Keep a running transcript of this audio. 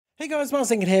Hey guys,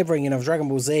 Martin here bringing another Dragon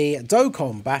Ball Z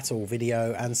Dokkan battle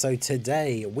video, and so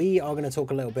today we are going to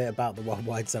talk a little bit about the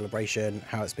worldwide celebration,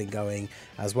 how it's been going,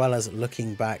 as well as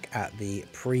looking back at the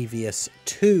previous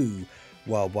two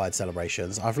worldwide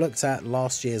celebrations. I've looked at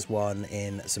last year's one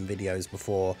in some videos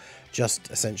before,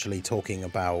 just essentially talking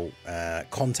about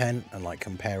content and like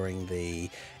comparing the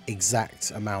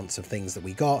exact amounts of things that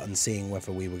we got and seeing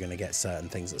whether we were going to get certain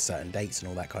things at certain dates and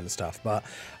all that kind of stuff. But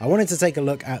I wanted to take a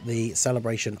look at the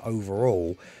celebration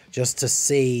overall just to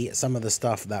see some of the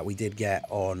stuff that we did get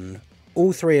on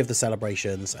all three of the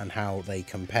celebrations and how they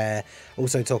compare.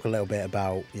 Also talk a little bit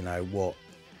about, you know, what,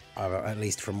 at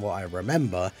least from what I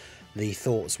remember, the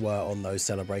thoughts were on those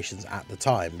celebrations at the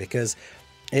time, because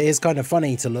it is kind of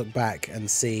funny to look back and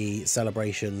see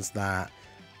celebrations that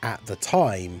at the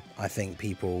time I think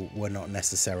people were not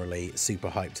necessarily super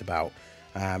hyped about,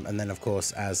 and then of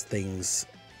course as things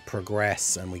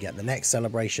progress and we get the next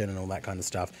celebration and all that kind of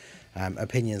stuff,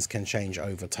 opinions can change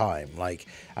over time. Like,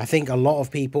 I think a lot of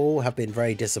people have been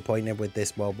very disappointed with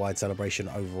this worldwide celebration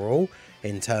overall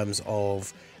in terms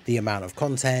of the amount of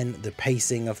content, the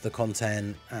pacing of the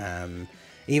content,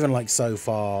 even like so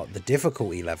far the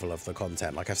difficulty level of the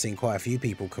content. Like, I've seen quite a few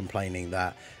people complaining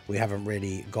that we haven't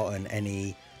really gotten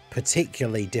any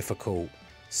particularly difficult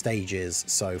stages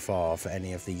so far for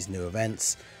any of these new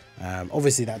events.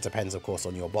 Obviously that depends of course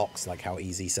on your box, like how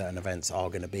easy certain events are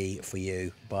going to be for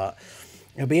you, but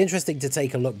it'll be interesting to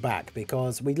take a look back,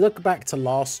 because we look back to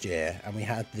last year and we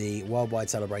had the worldwide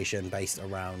celebration based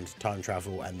around time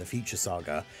travel and the Future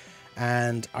Saga.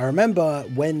 And I remember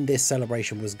when this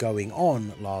celebration was going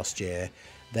on last year,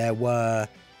 there were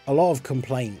a lot of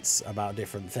complaints about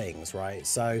different things, right?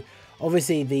 So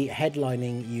obviously the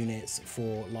headlining units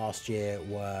for last year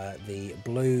were the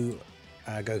blue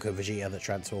Goku Vegeta that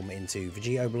transformed into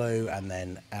Vegito Blue, and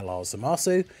then LR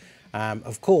Zamasu.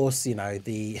 Of course, you know,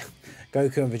 the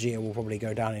Goku and Vegeta will probably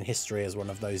go down in history as one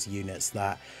of those units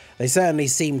that they certainly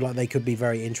seemed like they could be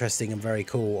very interesting and very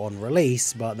cool on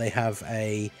release, but they have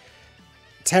a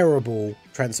terrible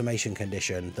transformation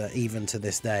condition that even to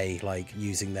this day, like,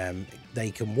 using them, they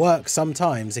can work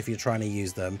sometimes if you're trying to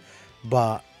use them,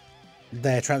 but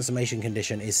their transformation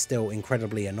condition is still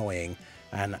incredibly annoying,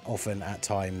 and often at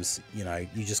times, you know,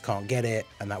 you just can't get it,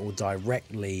 and that will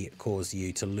directly cause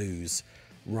you to lose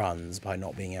runs by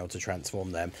not being able to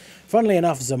transform them. Funnily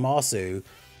enough, Zamasu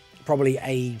probably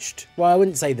aged, well, I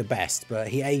wouldn't say the best, but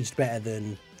he aged better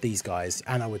than these guys,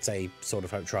 and I would say sort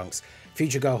of Hope Trunks.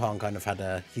 Future Gohan kind of had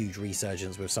a huge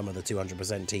resurgence with some of the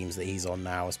 200% teams that he's on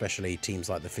now, especially teams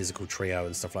like the Physical Trio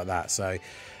and stuff like that. So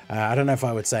I don't know if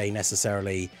I would say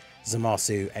necessarily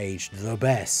Zamasu aged the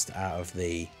best out of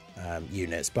the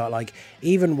units, but like,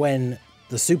 even when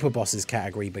the Super Bosses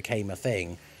category became a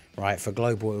thing, right, for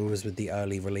Global it was with the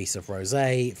early release of Rose,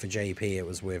 for JP it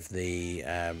was with the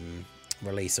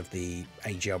release of the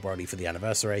AGL Broly for the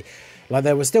anniversary. Like,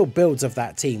 there were still builds of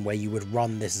that team where you would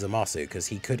run this Zamasu because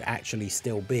he could actually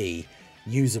still be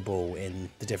usable in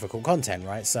the difficult content,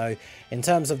 right? So in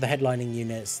terms of the headlining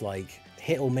units, like,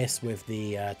 hit or miss with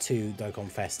the two Dokkan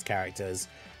Fest characters,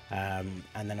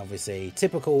 and then obviously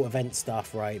typical event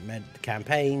stuff, right?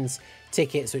 Campaigns,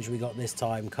 tickets, which we got this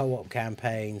time, co-op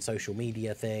campaign, social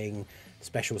media thing,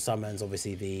 special summons,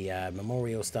 obviously the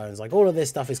memorial stones. Like, all of this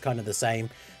stuff is kind of the same.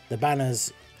 The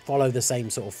banners follow the same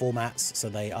sort of formats, so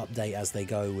they update as they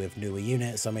go with newer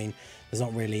units. I mean, there's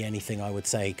not really anything I would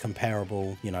say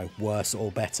comparable, you know, worse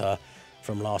or better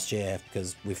from last year,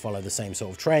 because we follow the same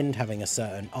sort of trend, having a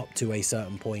certain, up to a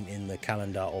certain point in the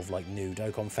calendar of like new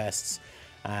Dokkan Fests.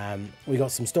 We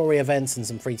got some story events and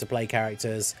some free-to-play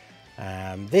characters.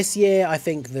 This year, I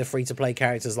think the free-to-play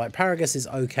characters, like Paragus, is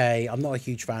okay. I'm not a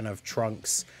huge fan of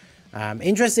Trunks.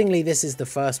 Interestingly, this is the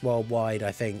first worldwide,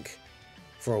 I think,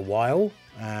 for a while.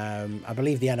 I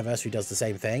believe the anniversary does the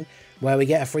same thing, where we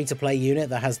get a free-to-play unit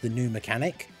that has the new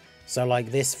mechanic. So,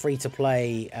 like, this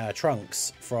free-to-play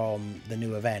Trunks from the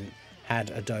new event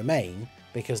had a domain,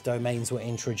 because domains were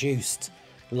introduced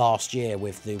last year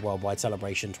with the Worldwide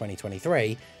Celebration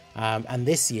 2023, and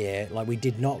this year, like, we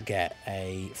did not get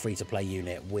a free-to-play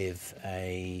unit with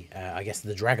a I guess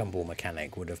the Dragon Ball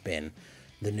mechanic would have been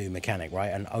the new mechanic, right?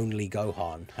 And only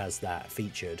Gohan has that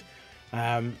featured.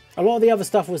 A lot of the other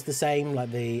stuff was the same,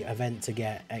 like the event to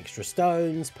get extra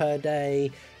stones per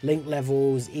day, link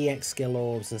levels, EX skill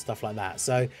orbs, and stuff like that.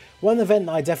 So one event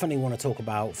that I definitely want to talk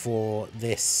about for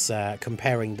this,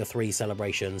 comparing the three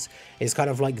celebrations, is kind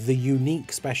of like the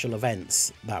unique special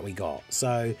events that we got.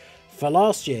 So for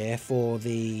last year, for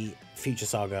the Future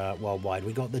Saga Worldwide,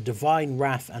 we got the Divine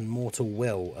Wrath and Mortal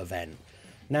Will event.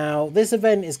 Now, this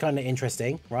event is kind of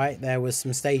interesting, right? There was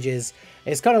some stages.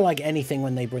 It's kind of like anything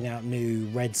when they bring out new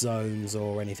red zones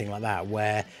or anything like that,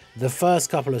 where the first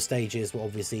couple of stages were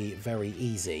obviously very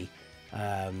easy.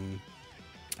 I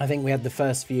think we had the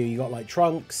first few. You got like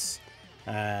Trunks,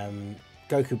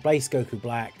 Goku Base, Goku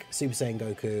Black, Super Saiyan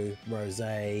Goku,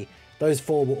 Rose. Those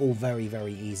 4 were all very,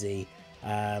 very easy.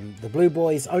 The Blue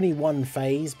Boys, only one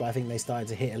phase, but I think they started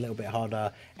to hit a little bit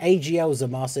harder. AGL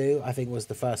Zamasu, I think, was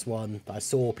the first one that I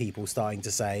saw people starting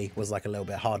to say was like a little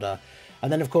bit harder.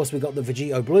 And then, of course, we got the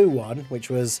Vegito Blue one, which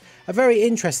was a very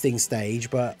interesting stage,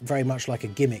 but very much like a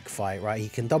gimmick fight, right? He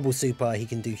can double super, he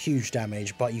can do huge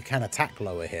damage, but you can attack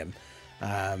lower him,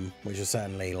 which is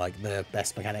certainly like the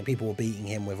best mechanic. People were beating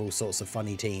him with all sorts of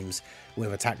funny teams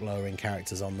with attack lowering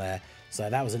characters on there. So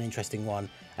that was an interesting one.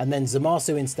 And then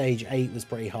Zamasu in stage 8 was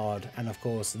pretty hard. And of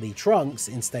course, the Trunks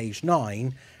in stage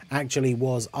 9 actually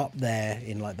was up there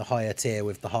in like the higher tier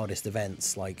with the hardest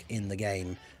events like in the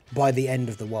game by the end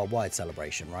of the worldwide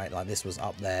celebration, right? Like this was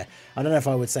up there. I don't know if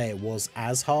I would say it was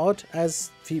as hard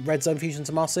as Red Zone Fusion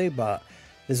Zamasu, but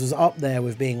this was up there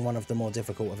with being one of the more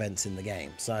difficult events in the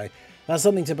game. So that's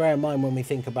something to bear in mind when we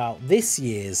think about this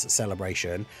year's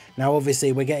celebration. Now,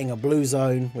 obviously, we're getting a blue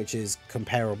zone, which is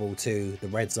comparable to the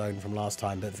red zone from last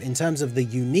time. But in terms of the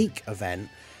unique event,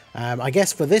 I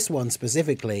guess for this one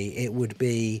specifically, it would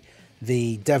be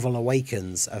the Devil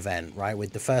Awakens event, right?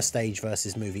 With the first stage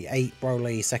versus movie 8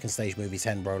 Broly, second stage movie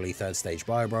 10 Broly, third stage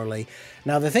Bio Broly.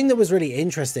 Now, the thing that was really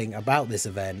interesting about this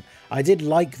event, I did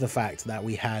like the fact that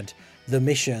we had the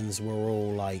missions were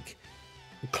all like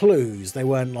clues. They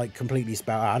weren't like completely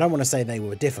spelled out. I don't want to say they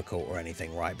were difficult or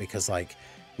anything, right? Because like,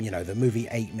 you know, the movie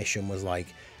 8 mission was like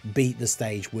beat the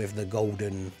stage with the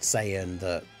golden Saiyan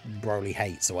that Broly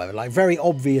hates or whatever. Like very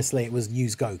obviously it was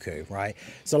use Goku, right?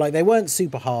 So like they weren't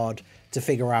super hard to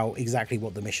figure out exactly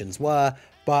what the missions were,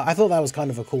 but I thought that was kind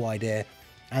of a cool idea.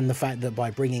 And the fact that by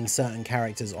bringing certain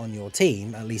characters on your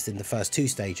team, at least in the first 2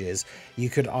 stages, you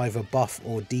could either buff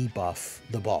or debuff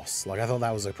the boss. Like I thought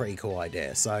that was a pretty cool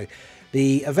idea. So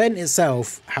the event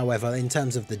itself, however, in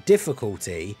terms of the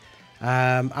difficulty,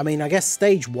 I mean, I guess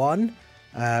stage 1,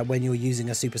 when you're using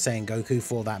a Super Saiyan Goku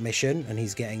for that mission and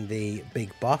he's getting the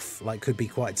big buff, like could be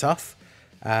quite tough.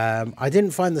 I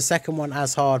didn't find the second one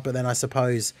as hard, but then I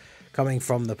suppose coming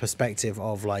from the perspective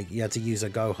of like you had to use a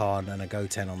Gohan and a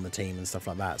Goten on the team and stuff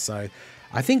like that. So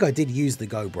I think I did use the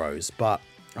Go Bros, but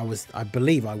I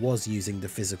believe I was using the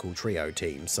physical trio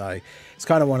team. So it's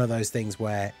kind of one of those things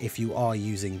where if you are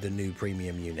using the new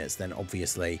premium units, then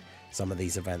obviously some of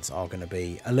these events are going to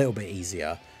be a little bit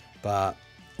easier. But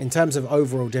in terms of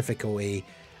overall difficulty,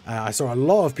 I saw a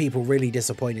lot of people really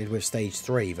disappointed with stage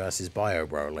 3 versus Bio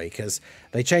Broly because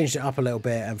they changed it up a little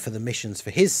bit, and for the missions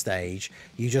for his stage,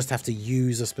 you just have to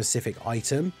use a specific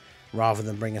item rather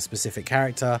than bring a specific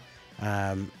character.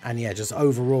 And yeah, just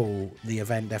overall, the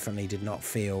event definitely did not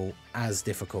feel as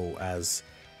difficult as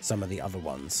some of the other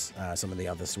ones,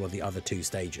 the other 2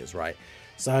 stages, right?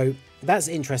 So that's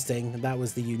interesting. That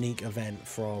was the unique event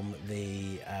from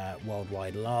the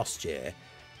worldwide last year.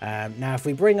 Now, if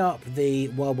we bring up the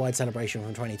worldwide celebration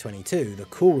from 2022, the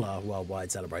cooler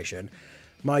worldwide celebration,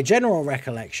 my general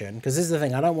recollection, because this is the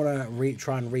thing, I don't want to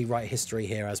try and rewrite history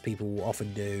here as people will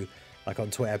often do, like on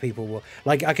Twitter, people will,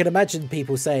 like I can imagine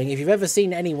people saying, if you've ever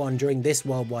seen anyone during this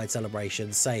worldwide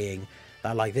celebration saying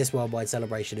that like this worldwide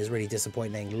celebration is really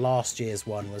disappointing, last year's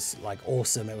one was like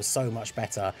awesome, it was so much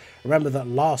better. Remember that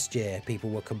last year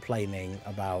people were complaining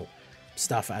about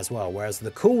stuff as well, whereas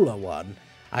the cooler one,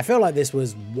 I feel like this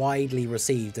was widely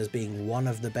received as being one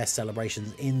of the best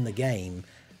celebrations in the game,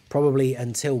 probably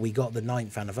until we got the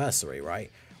 9th anniversary, right?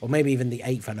 Or maybe even the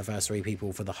 8th anniversary,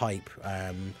 people for the hype.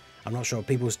 I'm not sure,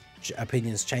 people's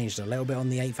opinions changed a little bit on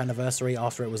the 8th anniversary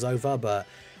after it was over, but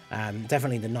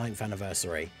definitely the 9th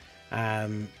anniversary.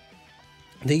 The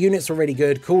units were really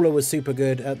good. Cooler was super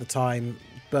good at the time.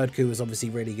 Birdcoo was obviously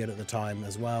really good at the time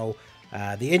as well.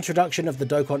 The introduction of the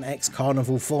Dokkan X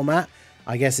Carnival format,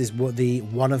 I guess, is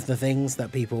one of the things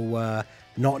that people were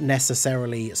not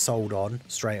necessarily sold on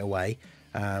straight away,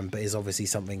 but is obviously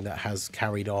something that has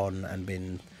carried on and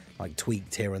been like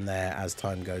tweaked here and there as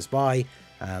time goes by.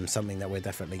 Something that we're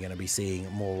definitely going to be seeing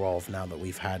more of now that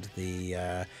we've had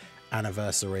the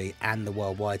anniversary and the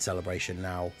worldwide celebration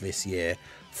now this year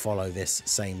follow this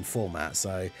same format.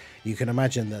 So you can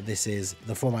imagine that this is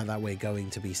the format that we're going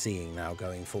to be seeing now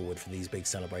going forward for these big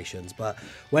celebrations. But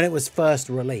when it was first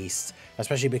released,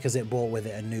 especially because it brought with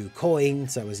it a new coin,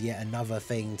 so it was yet another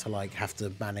thing to like have to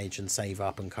manage and save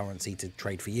up and currency to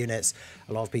trade for units,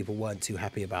 a lot of people weren't too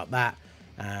happy about that.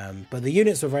 But the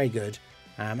units were very good.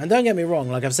 And don't get me wrong,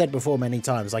 like I've said before many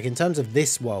times, like in terms of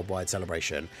this worldwide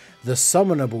celebration, the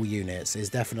summonable units is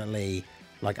definitely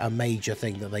like a major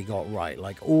thing that they got right.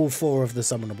 Like all 4 of the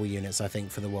summonable units, I think,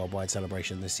 for the worldwide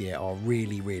celebration this year are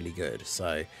really, really good.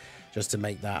 So just to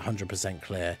make that 100%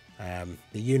 clear,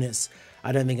 the units,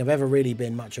 I don't think have ever really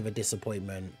been much of a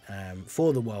disappointment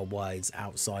for the worldwides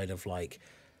outside of like,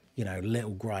 you know,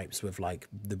 little gripes with like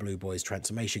the Blue Boys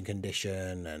transformation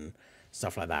condition and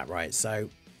stuff like that, right? So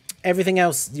everything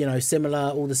else, you know,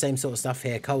 similar, all the same sort of stuff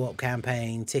here. Co-op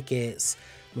campaign, tickets,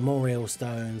 memorial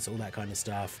stones, all that kind of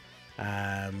stuff.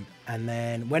 And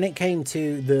then when it came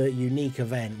to the unique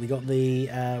event, we got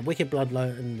the Wicked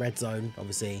Bloodline Red Zone.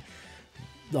 Obviously,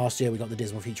 last year we got the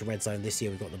Dismal Future Red Zone. This year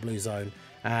we got the Blue Zone.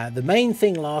 The main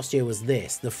thing last year was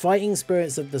this: the Fighting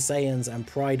Spirits of the Saiyans and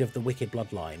Pride of the Wicked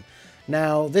Bloodline.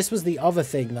 Now, this was the other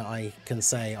thing that I can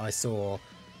say I saw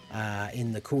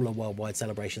in the cooler worldwide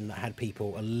celebration that had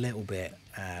people a little bit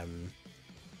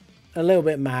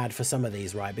mad for some of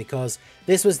these, right? Because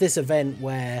this was this event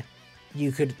where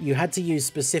you had to use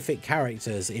specific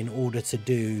characters in order to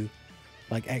do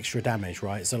like extra damage,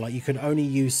 right? So like you could only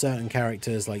use certain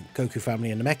characters like Goku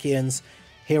Family and Namekians.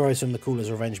 Heroes from the Cooler's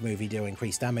Revenge movie do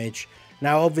increased damage.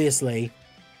 Now, obviously,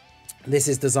 this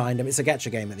is designed, it's a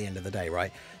gacha game at the end of the day,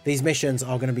 right? These missions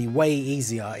are going to be way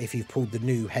easier if you've pulled the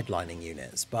new headlining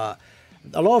units. But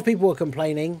a lot of people were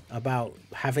complaining about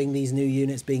having these new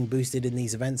units being boosted in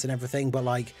these events and everything. But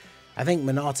like, I think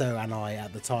Minato and I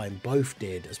at the time both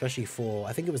did, especially for,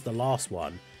 I think it was the last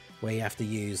one, where you have to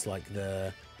use like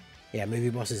the, movie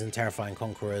bosses and terrifying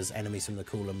conquerors, enemies from the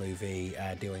Cooler movie,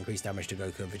 deal increased damage to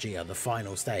Goku and Vegeta, the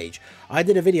final stage. I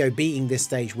did a video beating this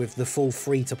stage with the full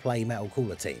free-to-play Metal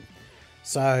Cooler team.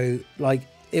 So, like,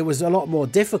 it was a lot more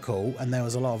difficult, and there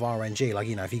was a lot of RNG. Like,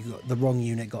 you know, if you got the wrong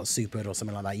unit got supered or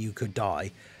something like that, you could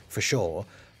die, for sure.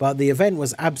 But the event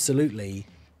was absolutely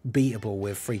beatable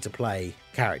with free-to-play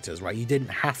characters, right? You didn't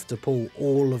have to pull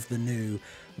all of the new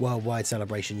worldwide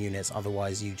celebration units,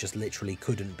 otherwise you just literally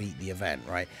couldn't beat the event,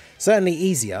 right? Certainly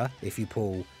easier if you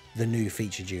pull the new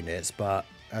featured units, but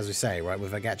as we say, right,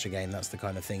 with a gacha game, that's the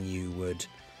kind of thing you would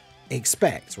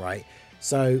expect, right?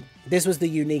 So this was the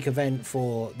unique event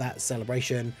for that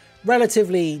celebration.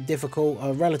 Relatively difficult,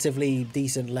 a relatively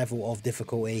decent level of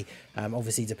difficulty.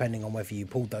 Obviously, depending on whether you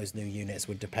pulled those new units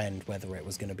would depend whether it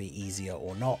was going to be easier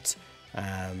or not.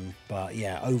 But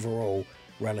yeah, overall,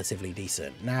 relatively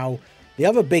decent. Now, the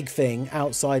other big thing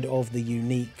outside of the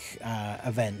unique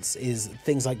events is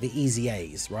things like the Easy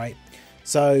A's, right?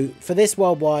 So for this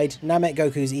worldwide, Namek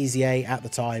Goku's Easy A at the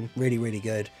time, really, really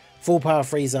good. Full Power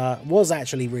Frieza was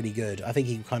actually really good. I think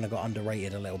he kind of got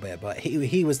underrated a little bit, but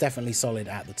he was definitely solid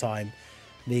at the time.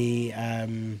 The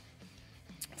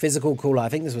Physical Cooler, I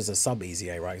think this was a sub Easy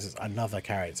A, right? Because another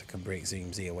character can bring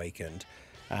Zoom Z Awakened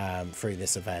through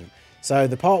this event. So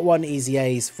the Part 1 Easy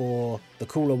A's for the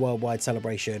Cooler Worldwide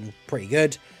Celebration, pretty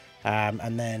good.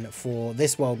 And then for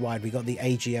this worldwide, we got the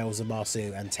AGL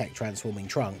Zamasu and Tech Transforming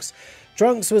Trunks.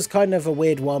 Trunks was kind of a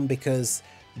weird one because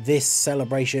this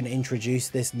celebration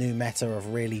introduced this new meta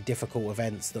of really difficult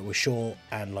events that were short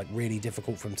and like really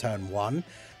difficult from turn 1.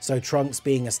 So Trunks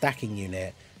being a stacking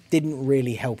unit didn't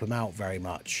really help him out very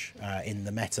much in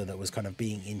the meta that was kind of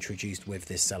being introduced with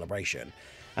this celebration.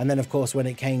 And then of course when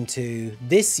it came to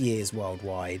this year's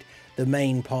worldwide, the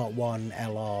main Part 1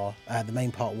 LR, the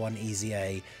main Part 1 Easy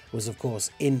A was of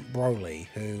course Int Broly,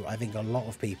 who I think a lot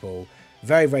of people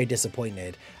very, very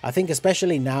disappointed. I think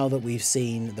especially now that we've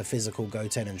seen the physical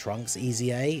Goten and Trunks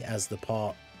Easy A as the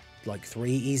Part like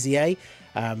 3 Easy A,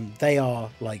 they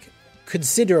are like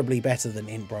considerably better than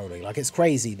Int Broly. Like it's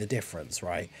crazy the difference,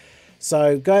 right?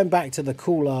 So going back to the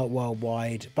Cooler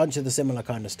worldwide, bunch of the similar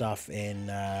kind of stuff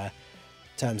in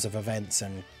terms of events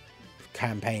and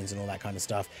campaigns and all that kind of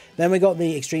stuff. Then we got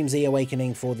the Extreme Z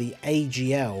Awakening for the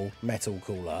AGL Metal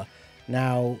Cooler.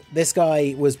 Now, this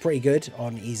guy was pretty good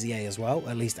on Easy A as well,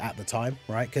 at least at the time,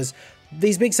 right? Because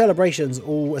these big celebrations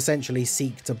all essentially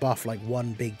seek to buff like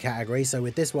one big category. So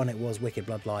with this one, it was Wicked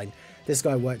Bloodline. This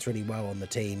guy worked really well on the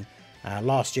team.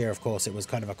 Last year, of course, it was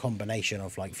kind of a combination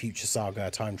of like Future Saga,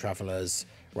 Time Travelers,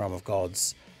 Realm of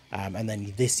Gods. And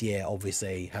then this year,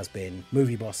 obviously, has been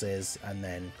movie bosses and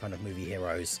then kind of movie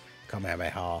heroes,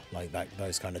 Kamehameha, like that,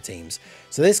 those kind of teams.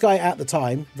 So this guy at the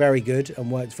time, very good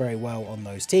and worked very well on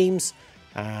those teams.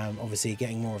 Obviously,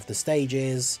 getting more of the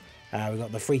stages. We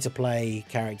got the free-to-play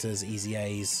characters, Easy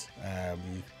A's.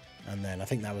 And then I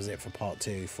think that was it for Part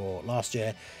 2 for last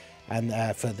year. And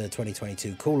for the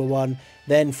 2022 Cooler one.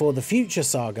 Then for the Future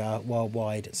Saga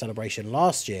Worldwide Celebration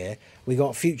last year, we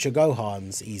got Future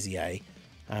Gohan's Easy A.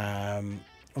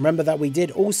 remember that we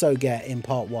did also get in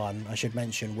part 1, I should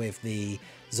mention, with the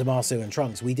Zamasu and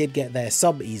Trunks, we did get their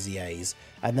sub EZAs,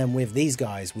 and then with these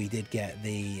guys we did get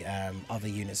the other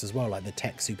units as well, like the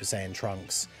Tech Super Saiyan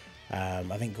Trunks,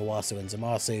 I think Gawasu and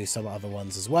Zamasu, some other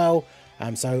ones as well.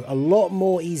 So a lot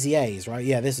more EZAs, right?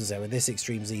 Yeah, this is it. With this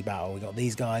Extreme Z battle, we got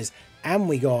these guys, and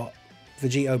we got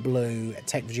Vegito Blue,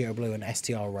 Tech Vegito Blue, and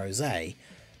STR Rose.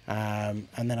 And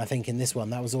then I think in this one,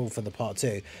 that was all for the part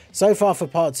 2. So far for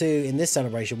part 2 in this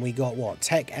celebration, we got what?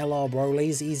 Tech LR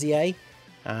Broly's EZA.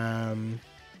 I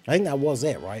think that was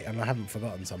it, right? And I haven't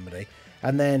forgotten somebody.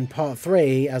 And then part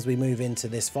 3, as we move into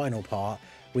this final part,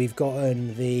 we've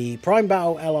gotten the Prime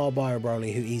Battle LR Bio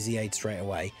Broly, who EZA'd straight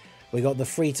away. We got the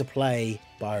free-to-play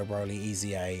Bio Broly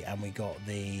EZA, and we got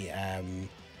the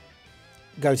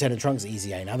Goten and Trunks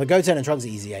EZA. Now, the Goten and Trunks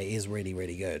EZA is really,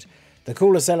 really good. The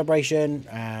Cooler Celebration,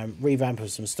 revamp of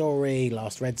some story,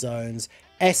 last red zones,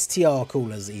 STR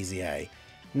Coolers EZA.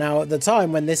 Now, at the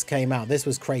time when this came out, this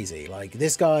was crazy. Like,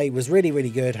 this guy was really, really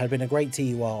good, had been a great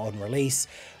TUR on release.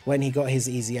 When he got his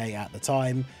EZA at the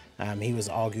time, he was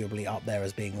arguably up there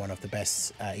as being one of the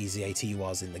best EZA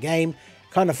TURs in the game.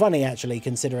 Kind of funny, actually,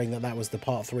 considering that that was the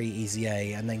Part 3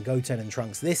 EZA, and then Goten and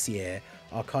Trunks this year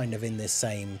are kind of in this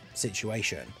same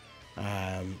situation.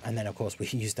 And then, of course, we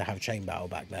used to have Chain Battle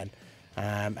back then.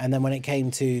 And then when it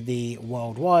came to the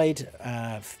worldwide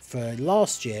for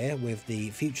last year with the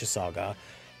Future Saga,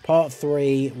 Part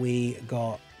 3, we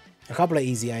got a couple of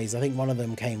EZAs. I think one of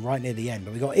them came right near the end,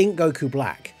 but we got Ink Goku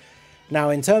Black.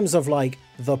 Now, in terms of like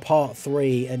the Part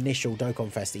 3 initial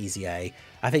Dokkan Fest EZA,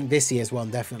 I think this year's one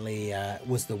definitely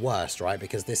was the worst, right?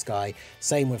 Because this guy,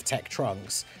 same with Tech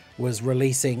Trunks, was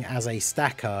releasing as a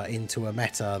stacker into a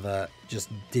meta that just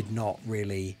did not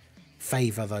really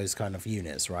favor those kind of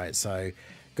units, right? So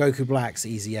Goku Black's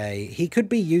EZA, he could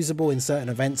be usable in certain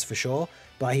events for sure,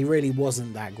 but he really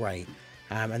wasn't that great.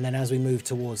 And then as we move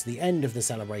towards the end of the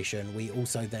celebration, we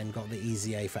also then got the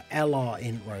EZA for LR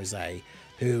Int Rose,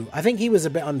 who I think he was a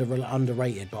bit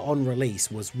underrated, but on release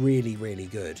was really, really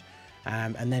good.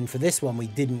 And then for this one, we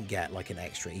didn't get like an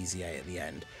extra EZA at the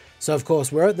end. So of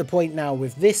course, we're at the point now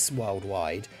with this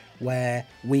worldwide where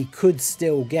we could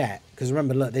still get, because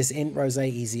remember, look, this Int Rose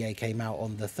EZA came out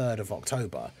on the 3rd of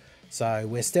October. So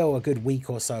we're still a good week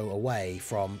or so away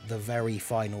from the very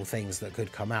final things that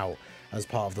could come out as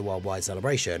part of the worldwide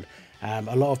celebration.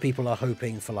 A lot of people are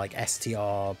hoping for like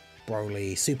STR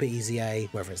Broly Super EZA,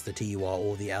 whether it's the TUR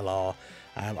or the LR.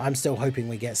 I'm still hoping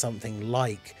we get something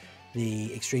like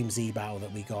the Extreme Z battle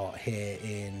that we got here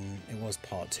in, it was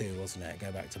part 2, wasn't it?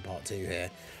 Go back to part 2 here.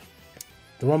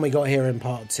 The one we got here in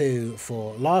part 2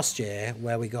 for last year,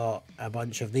 where we got a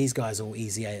bunch of these guys all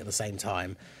EZA at the same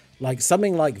time. Like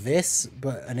something like this,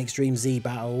 but an Extreme Z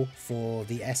battle for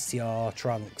the STR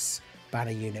Trunks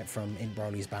banner unit from Int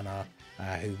Broly's banner,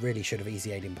 who really should have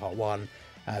EZA'd in part 1.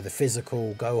 The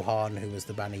physical Gohan, who was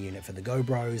the banner unit for the Go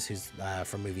Bros, who's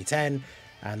from movie 10.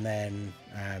 And then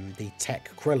the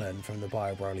Tech Krillin from the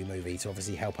Bio Broly movie to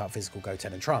obviously help out physical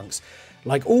Goten and Trunks.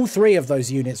 Like, all 3 of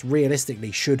those units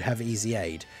realistically should have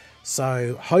EZA'd.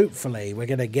 So hopefully we're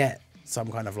going to get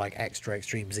some kind of like extra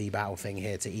Extreme Z battle thing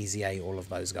here to EZA all of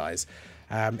those guys.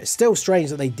 It's still strange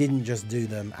that they didn't just do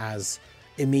them as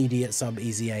immediate sub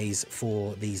EZAs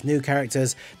for these new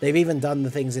characters. They've even done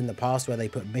the things in the past where they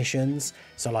put missions,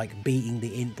 so like beating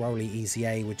the Int Broly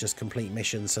EZA with just complete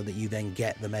missions so that you then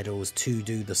get the medals to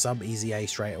do the sub EZA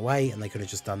straight away, and they could have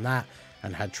just done that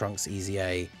and had Trunks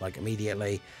EZA like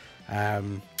immediately,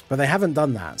 but they haven't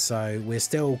done that. So we're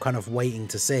still kind of waiting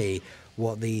to see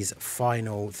what these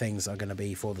final things are going to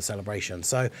be for the celebration.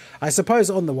 So I suppose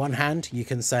on the one hand you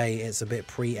can say it's a bit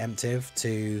preemptive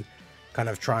to kind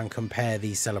of try and compare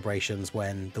these celebrations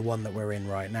when the one that we're in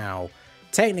right now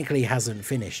technically hasn't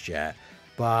finished yet.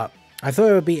 But I thought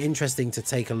it would be interesting to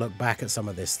take a look back at some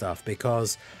of this stuff,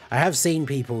 because I have seen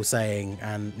people saying,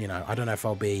 and you know, I don't know if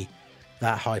I'll be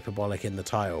that hyperbolic in the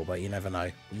title, but you never know.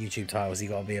 YouTube titles, you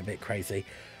got to be a bit crazy.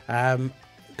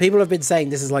 People have been saying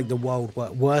this is like the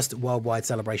worst worldwide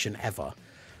celebration ever.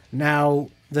 Now,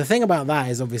 the thing about that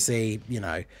is obviously, you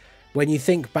know, when you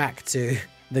think back to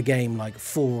the game like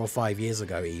 4 or 5 years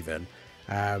ago even,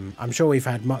 I'm sure we've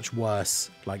had much worse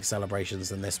like celebrations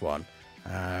than this one.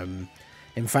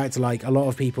 In fact, like a lot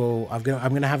of people, I'm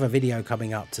gonna have a video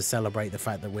coming up to celebrate the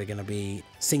fact that we're going to be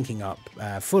syncing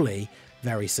up fully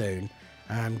very soon,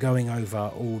 going over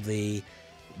all the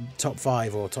top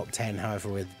 5 or top 10, however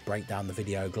we break down the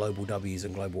video, global W's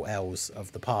and global L's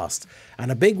of the past. And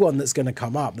a big one that's going to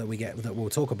come up that we'll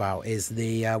talk about is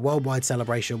the worldwide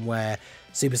celebration where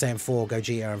Super Saiyan 4,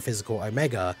 Gogeta and Physical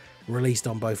Omega released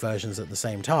on both versions at the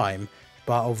same time,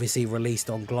 but obviously released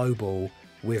on global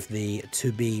with the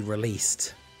to be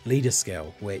released leader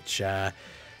skill, which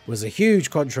was a huge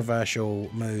controversial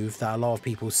move that a lot of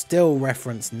people still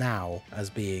reference now as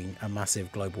being a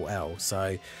massive global L.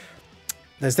 So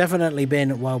there's definitely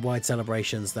been worldwide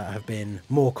celebrations that have been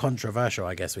more controversial,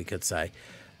 I guess we could say.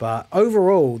 But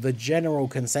overall, the general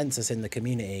consensus in the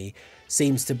community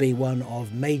seems to be one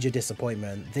of major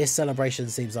disappointment. This celebration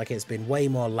seems like it's been way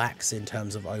more lax in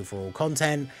terms of overall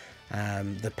content.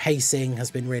 The pacing has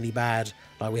been really bad.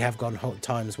 Like, we have gone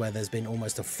times where there's been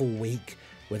almost a full week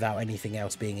without anything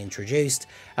else being introduced.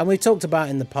 And we've talked about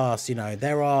in the past, you know,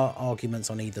 there are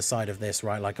arguments on either side of this,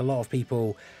 right? Like, a lot of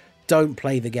people don't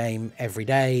play the game every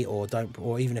day, or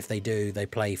even if they do, they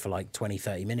play for like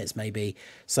 20-30 minutes maybe.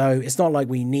 So it's not like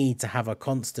we need to have a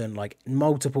constant, like,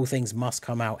 multiple things must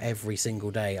come out every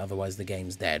single day, otherwise the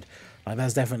game's dead. Like,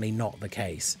 that's definitely not the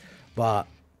case. But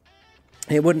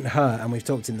it wouldn't hurt, and we've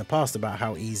talked in the past about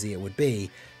how easy it would be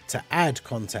to add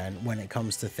content when it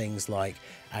comes to things like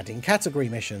adding category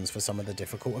missions for some of the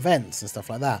difficult events and stuff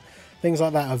like that. Things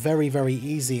like that are very, very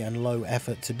easy and low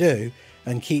effort to do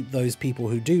and keep those people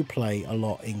who do play a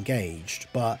lot engaged.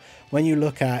 But when you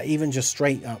look at even just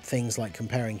straight up things like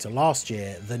comparing to last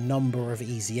year, the number of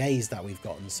easy A's that we've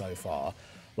gotten so far,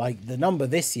 like, the number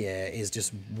this year is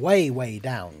just way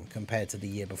down compared to the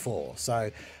year before.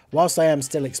 So whilst I am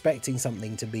still expecting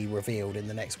something to be revealed in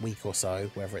the next week or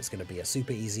so, whether it's going to be a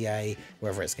super easy A,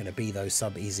 whether it's going to be those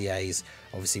sub easy A's,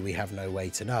 obviously we have no way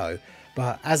to know.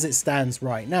 But as it stands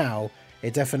right now,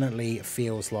 it definitely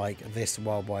feels like this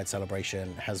worldwide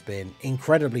celebration has been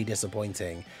incredibly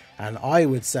disappointing. And I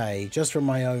would say, just from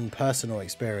my own personal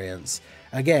experience,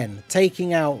 again,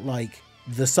 taking out like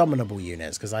the summonable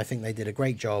units, because I think they did a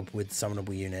great job with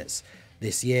summonable units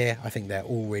this year. I think they're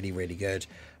all really good.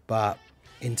 But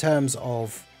in terms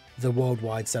of the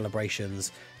worldwide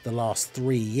celebrations the last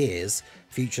 3 years,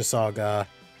 Future Saga,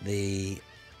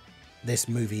 this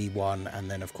movie one, and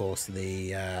then of course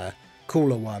the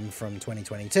cooler one from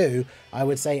 2022, I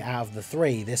would say out of the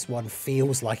 3, this one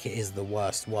feels like it is the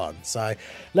worst one. So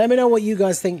let me know what you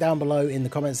guys think down below in the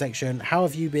comment section. How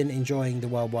have you been enjoying the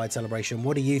worldwide celebration?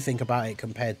 What do you think about it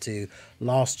compared to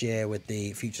last year with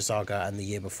the Future Saga and the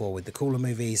year before with the cooler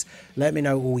movies? Let me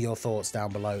know all your thoughts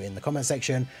down below in the comment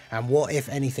section. And what, if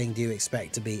anything, do you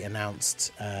expect to be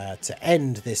announced to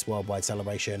end this worldwide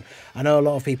celebration? I know a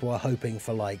lot of people are hoping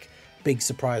for like big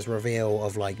surprise reveal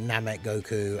of like Namek,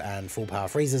 Goku and Full Power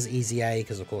Frieza's Easy A,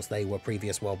 because of course they were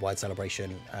previous worldwide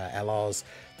celebration LRs.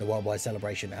 The worldwide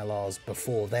celebration LRs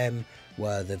before them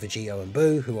were the Vegito and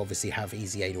Boo, who obviously have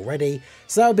Easy 8 already.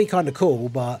 So that would be kind of cool,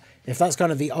 but if that's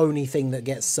kind of the only thing that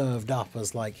gets served up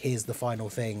as like, here's the final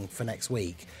thing for next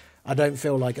week, I don't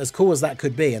feel like, as cool as that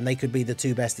could be, and they could be the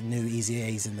 2 best new Easy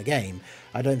A's in the game,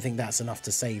 I don't think that's enough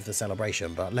to save the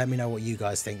celebration. But let me know what you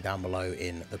guys think down below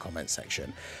in the comment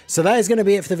section. So that is going to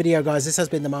be it for the video, guys. This has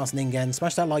been the Masked Ningen.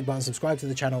 Smash that like button, subscribe to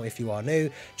the channel if you are new,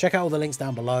 check out all the links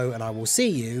down below, and I will see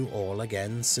you all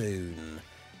again soon.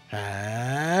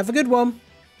 Have a good one.